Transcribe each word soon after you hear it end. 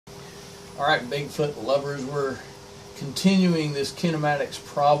Alright, Bigfoot lovers, we're continuing this kinematics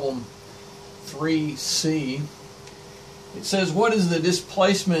problem 3C. It says, what is the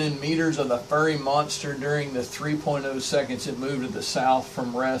displacement in meters of the furry monster during the 3.0 seconds it moved to the south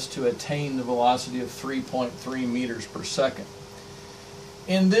from rest to attain the velocity of 3.3 meters per second?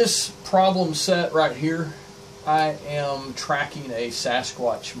 In this problem set right here, I am tracking a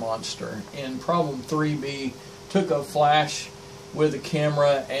Sasquatch monster. In problem 3B, took a flash with a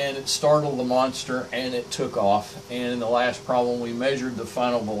camera and it startled the monster and it took off. And in the last problem we measured the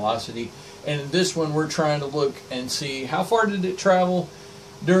final velocity, and in this one we're trying to look and see how far did it travel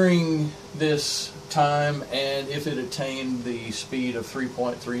during this time and if it attained the speed of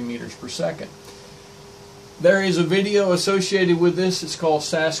 3.3 meters per second. There is a video associated with this. It's called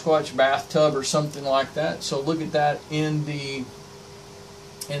Sasquatch Bathtub or something like that, so look at that in the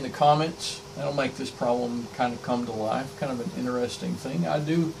comments. That'll make this problem kind of come to life. Kind of an interesting thing. I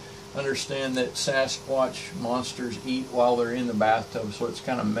do understand that Sasquatch monsters eat while they're in the bathtub, so it's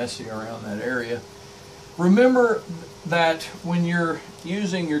kind of messy around that area. Remember that when you're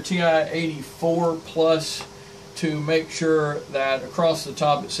using your TI-84 plus, to make sure that across the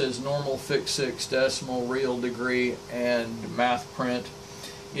top it says normal, fixed 6, decimal, real, degree, and math print.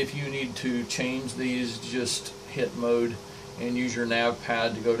 If you need to change these, just hit mode and use your nav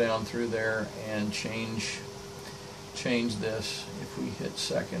pad to go down through there and change this. If we hit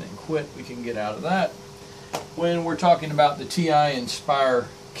second and quit, we can get out of that. When we're talking about the TI-Nspire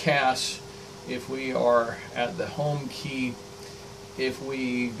CAS, if we are at the home key, if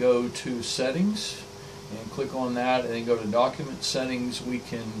we go to settings and click on that and then go to document settings, we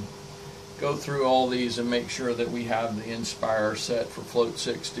can go through all these and make sure that we have the Nspire set for float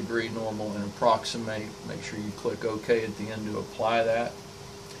 6, degree, normal, and approximate. Make sure you click OK at the end to apply that.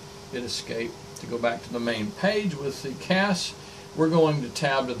 Hit escape to go back to the main page. With the CAS, we're going to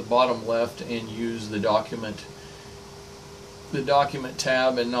tab to the bottom left and use the document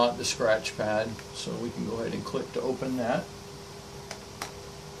tab and not the scratch pad. So we can go ahead and click to open that.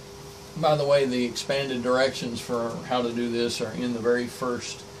 By the way, the expanded directions for how to do this are in the very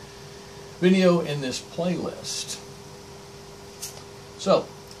first video in this playlist. So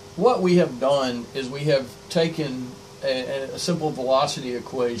what we have done is we have taken a simple velocity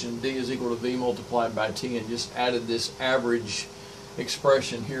equation, d is equal to v multiplied by t, and just added this average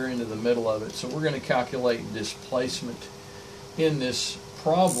expression here into the middle of it. So we're going to calculate displacement in this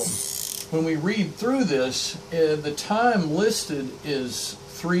problem. When we read through this, the time listed is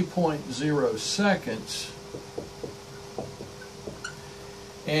 3.0 seconds,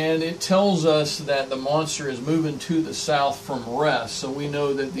 and it tells us that the monster is moving to the south from rest, so we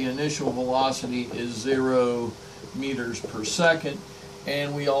know that the initial velocity is 0 meters per second,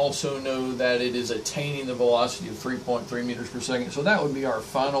 and we also know that it is attaining the velocity of 3.3 meters per second. So that would be our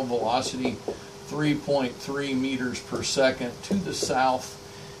final velocity, 3.3 meters per second to the south.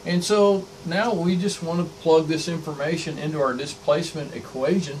 And so now we just want to plug this information into our displacement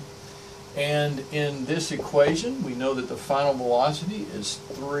equation. And in this equation, we know that the final velocity is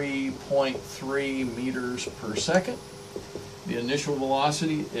 3.3 meters per second. The initial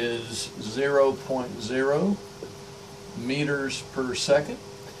velocity is 0.0 meters per second.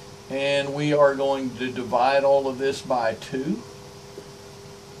 And we are going to divide all of this by 2.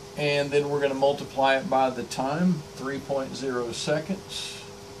 And then we're going to multiply it by the time, 3.0 seconds.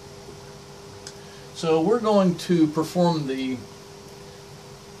 So we're going to perform the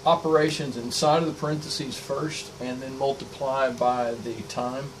operations inside of the parentheses first and then multiply by the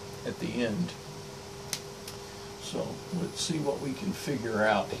time at the end. So let's see what we can figure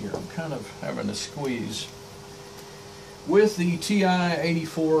out here. I'm kind of having a squeeze. With the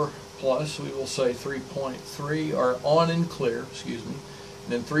TI-84 plus, we will say 3.3, or on and clear, excuse me.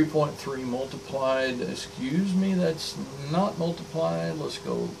 And then 3.3 multiplied, excuse me, that's not multiplied. Let's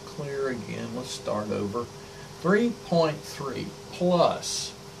go clear again. Let's start over. 3.3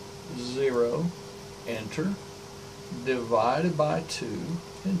 plus 0, enter, divided by 2,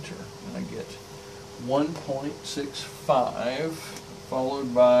 enter. And I get 1.65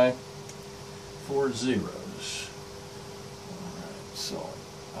 followed by 4 zeros. Alright, so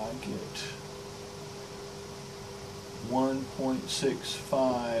I get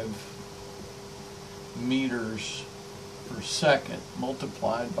 1.65 meters per second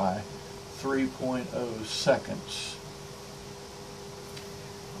multiplied by 3.0 seconds.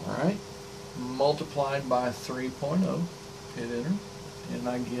 Alright, multiplied by 3.0, hit enter, and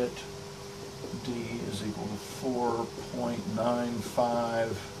I get d is equal to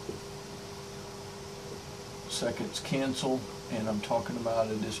 4.95 seconds cancel, and I'm talking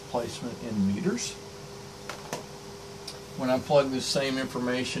about a displacement in meters. when I plug this same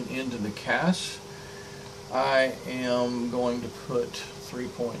information into the CAS, I am going to put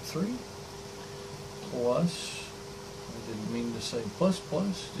 3.3 plus, I didn't mean to say plus,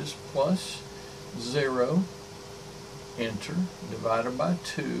 just plus 0, enter, divided by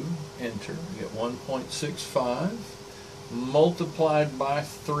 2, enter, I get 1.65, multiplied by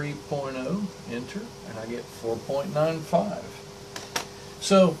 3.0, enter, and I get 4.95.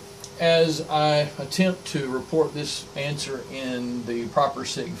 So as I attempt to report this answer in the proper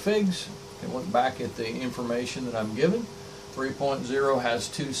sig figs, I look back at the information that I'm given. 3.0 has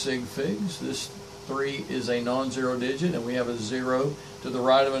 2 sig figs. This 3 is a non-zero digit, and we have a 0 to the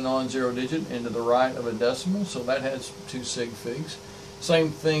right of a non-zero digit and to the right of a decimal, so that has 2 sig figs. Same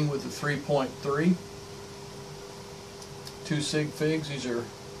thing with the 3.3. 2 sig figs. These are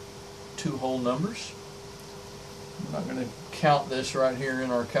 2 whole numbers. I'm not going to count this right here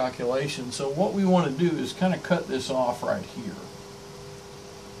in our calculation. So what we want to do is kind of cut this off right here.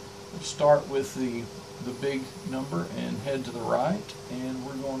 We'll start with the big number and head to the right, and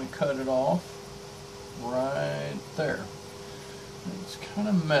we're going to cut it off right there. It's kind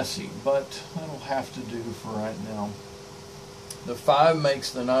of messy, but that'll have to do for right now. The 5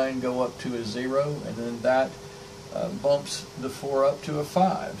 makes the 9 go up to a 0, and then that bumps the 4 up to a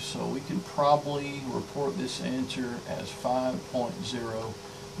 5. So we could probably report this answer as 5.0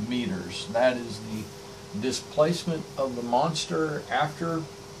 meters. That is the displacement of the monster after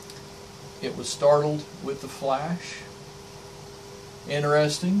it was startled with the flash.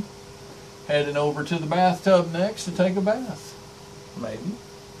 Interesting. Heading over to the bathtub next to take a bath. Maybe.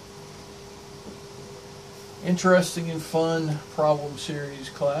 Interesting and fun problem series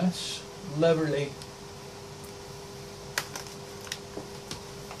class. Lovely.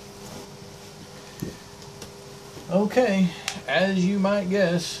 Okay, as you might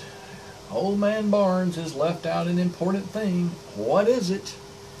guess, Old Man Barnes has left out an important thing. What is it?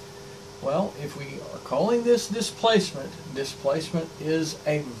 Well, if we are calling this displacement, displacement is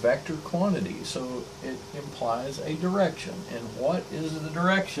a vector quantity, so it implies a direction. And what is the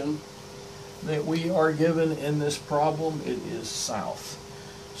direction that we are given in this problem? It is south.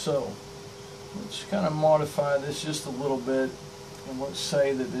 So let's kind of modify this just a little bit, and let's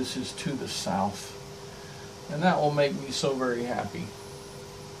say that this is to the south. And that will make me so very happy.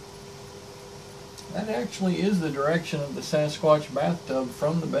 That actually is the direction of the Sasquatch bathtub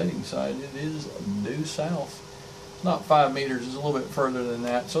from the bedding side. It is due south. It's not 5 meters, it's a little bit further than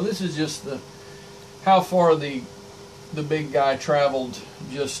that. So this is just how far the big guy traveled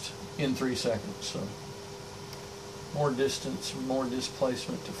just in 3 seconds. So more distance, more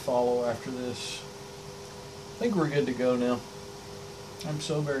displacement to follow after this. I think we're good to go now. I'm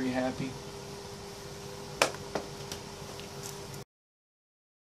so very happy.